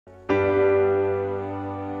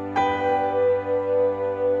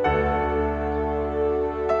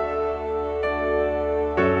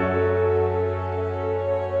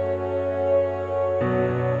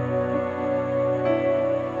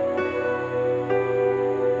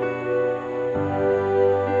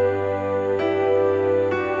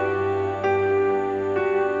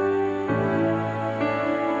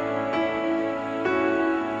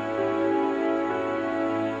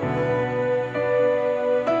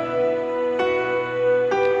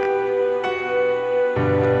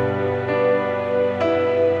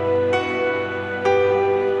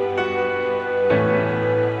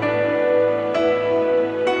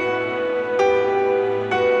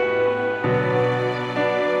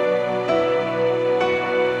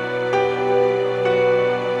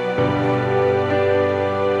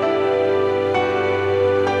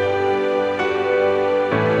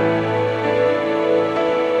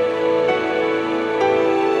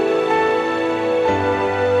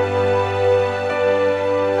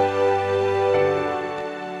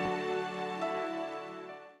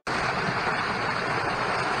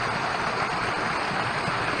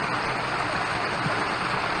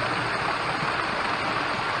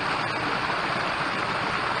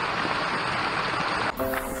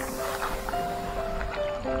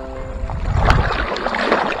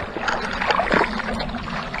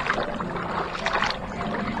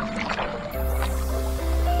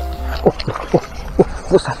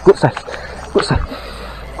Good size, good size, good size,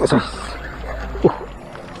 good size.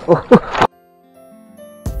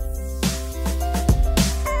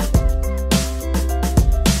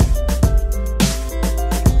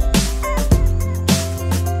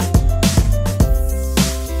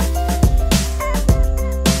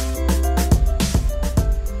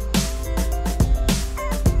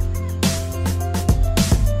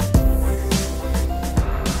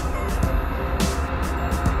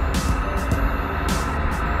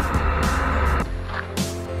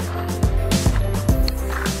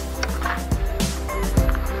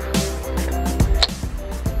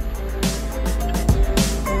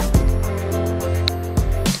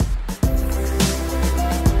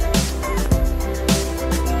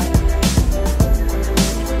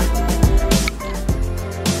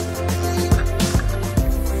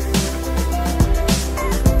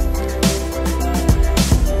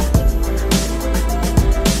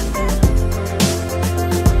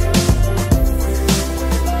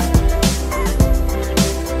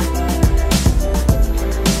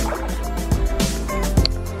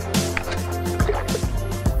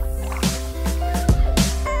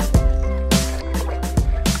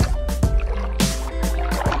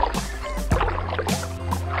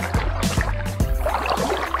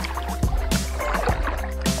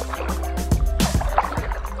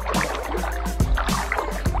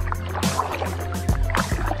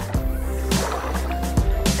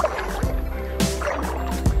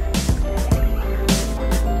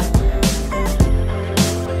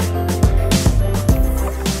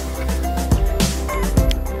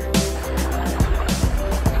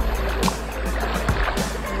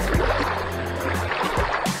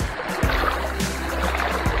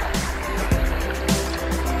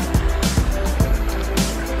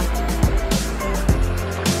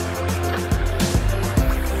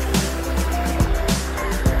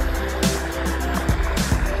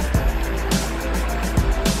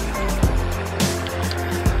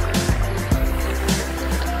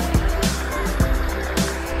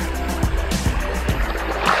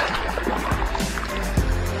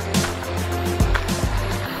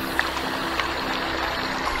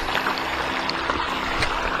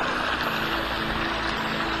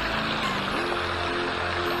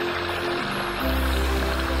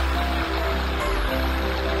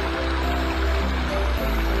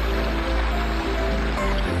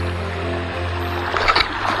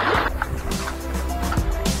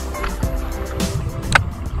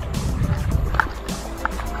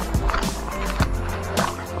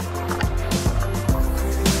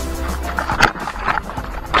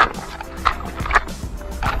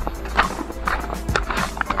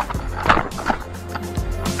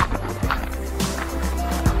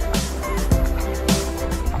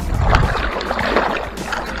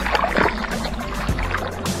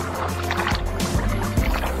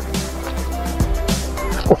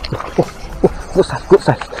 Good size, good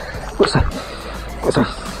size, good size, good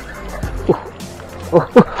size.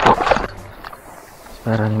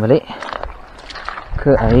 Sekarang balik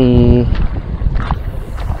ke air.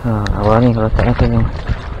 Awal ni kalau tak nak tengok.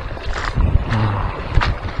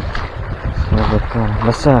 Betul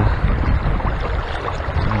besar.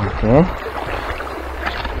 Okey.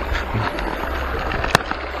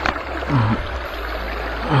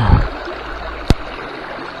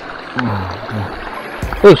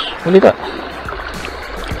 Ish, boleh tak?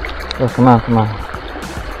 Oh, kemar.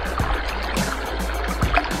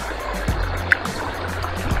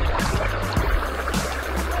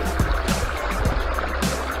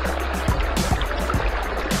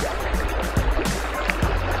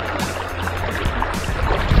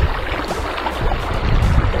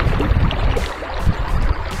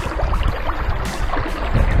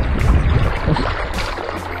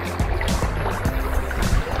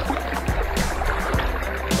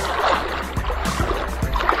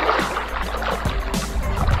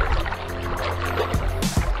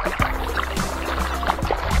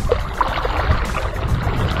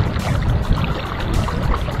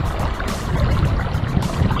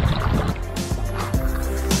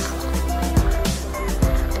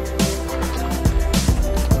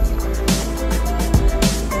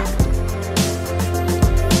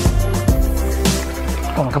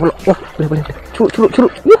 Kapal. Oh, boleh. Curut.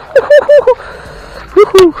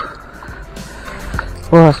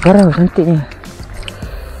 Wah, sebarau cantiknya.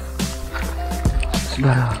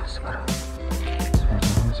 Sebarau.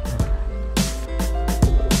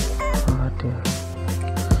 Ada.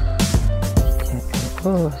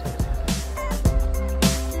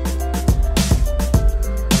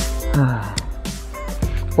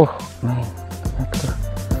 Oh. Main. Betul.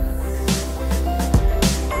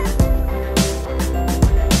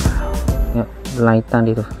 Belaitan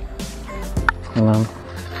dia tu memang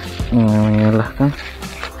menyalahkan.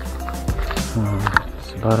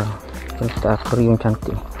 Sebarau kita akuarium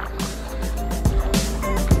cantik ni.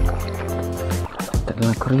 Kita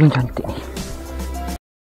dalam akuarium cantik ni.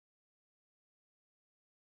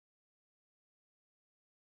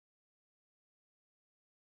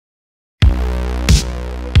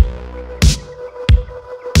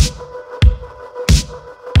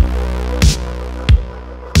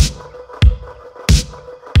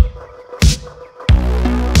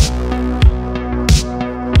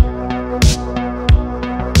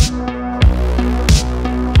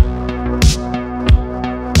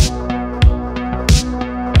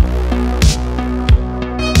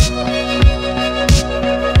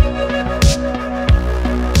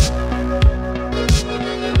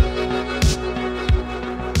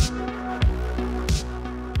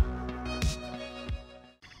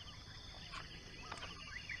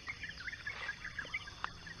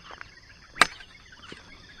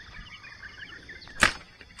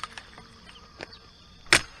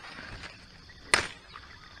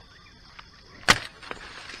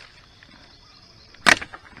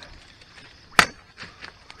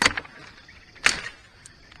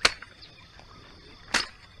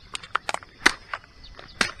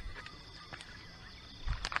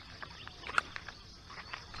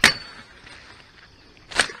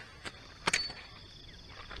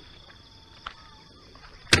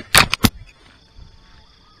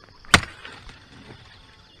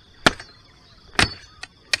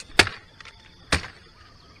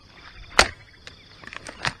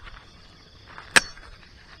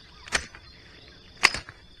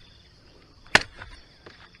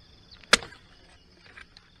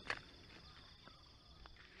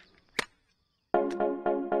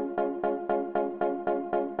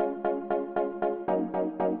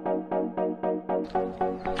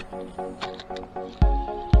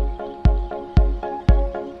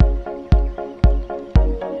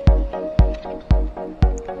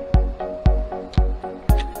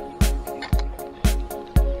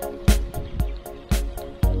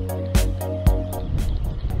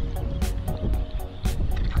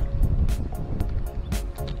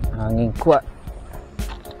 Angin kuat,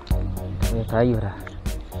 dia kayu dah,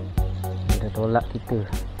 dia dah tolak kita.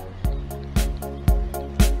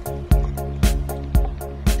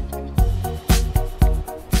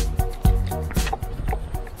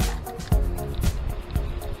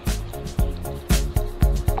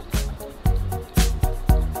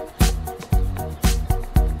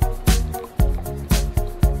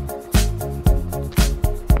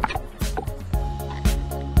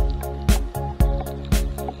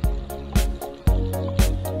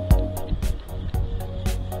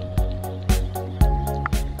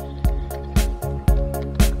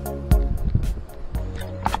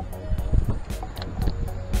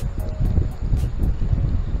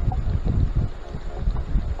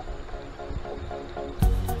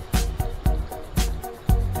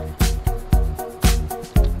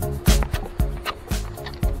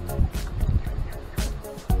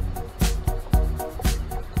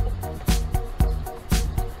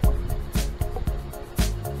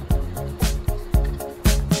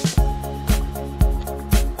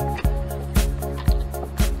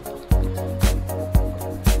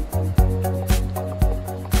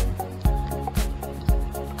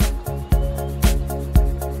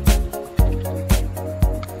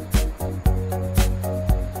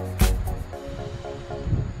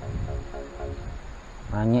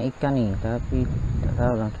 Banyak ikan ni, tapi tak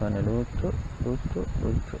tahu lah macam mana. Lucu.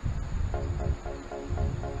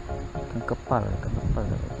 Ikan kepal.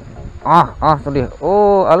 Sorry.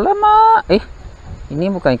 Oh, alamak.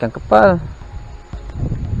 Ini bukan ikan kepal.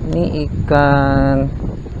 Ini ikan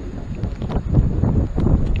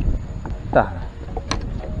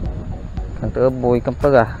ikan terbo, ikan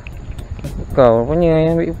perah. Kau punya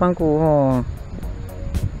yang ambil ipangku.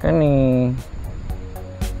 Kan ni.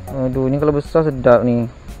 Aduh, ni kalau besar sedap ni.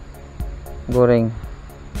 Goreng.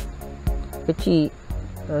 Kecil.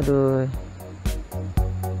 Aduh.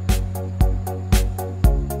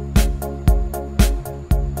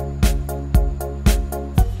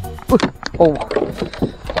 Oh.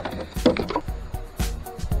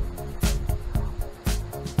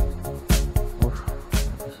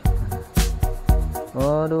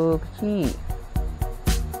 Aduh, kecil.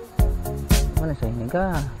 Mana saya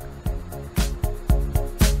negah?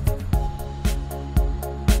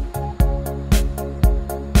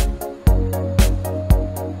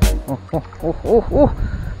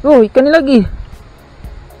 Ikan ni lagi.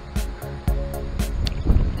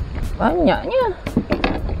 Banyaknya.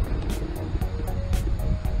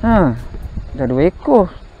 Dah 2 ekor.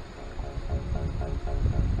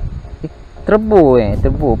 terbur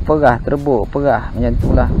perah macam tu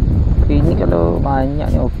lah. Tapi ni kalau banyak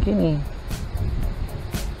ni okey ni.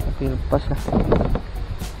 Tapi lepas lah.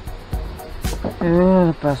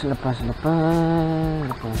 Lepas.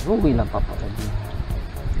 Ui lah papak lagi.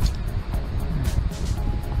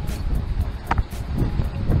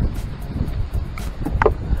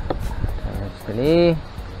 Sekali.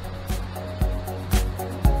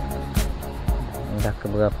 Dah ke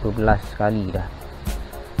berapa belas kali dah.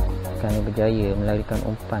 Ikan ni berjaya melarikan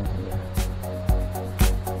umpan saja.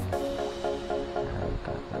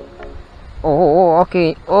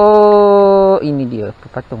 Okey. Ini dia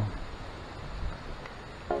pepatung.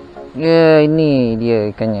 Ya, ini dia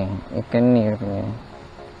ikannya. Ikan ni rupanya.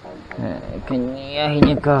 Ikan ni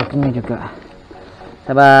akhirnya kau kena juga.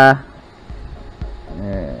 Sabar.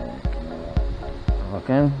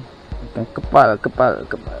 Kan? Ikan kepal.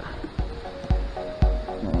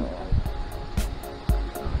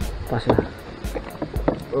 Paslah.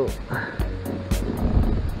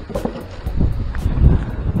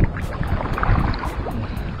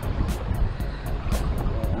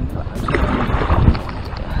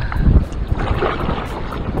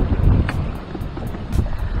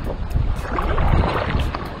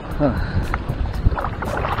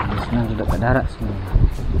 Senang duduk kat darat sebenarnya.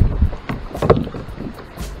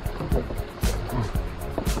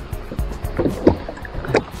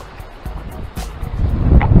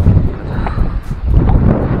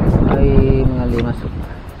 Air mengalir masuk.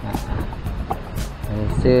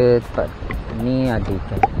 Rasa tempat ni ada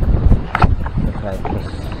ikan. Try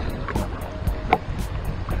test.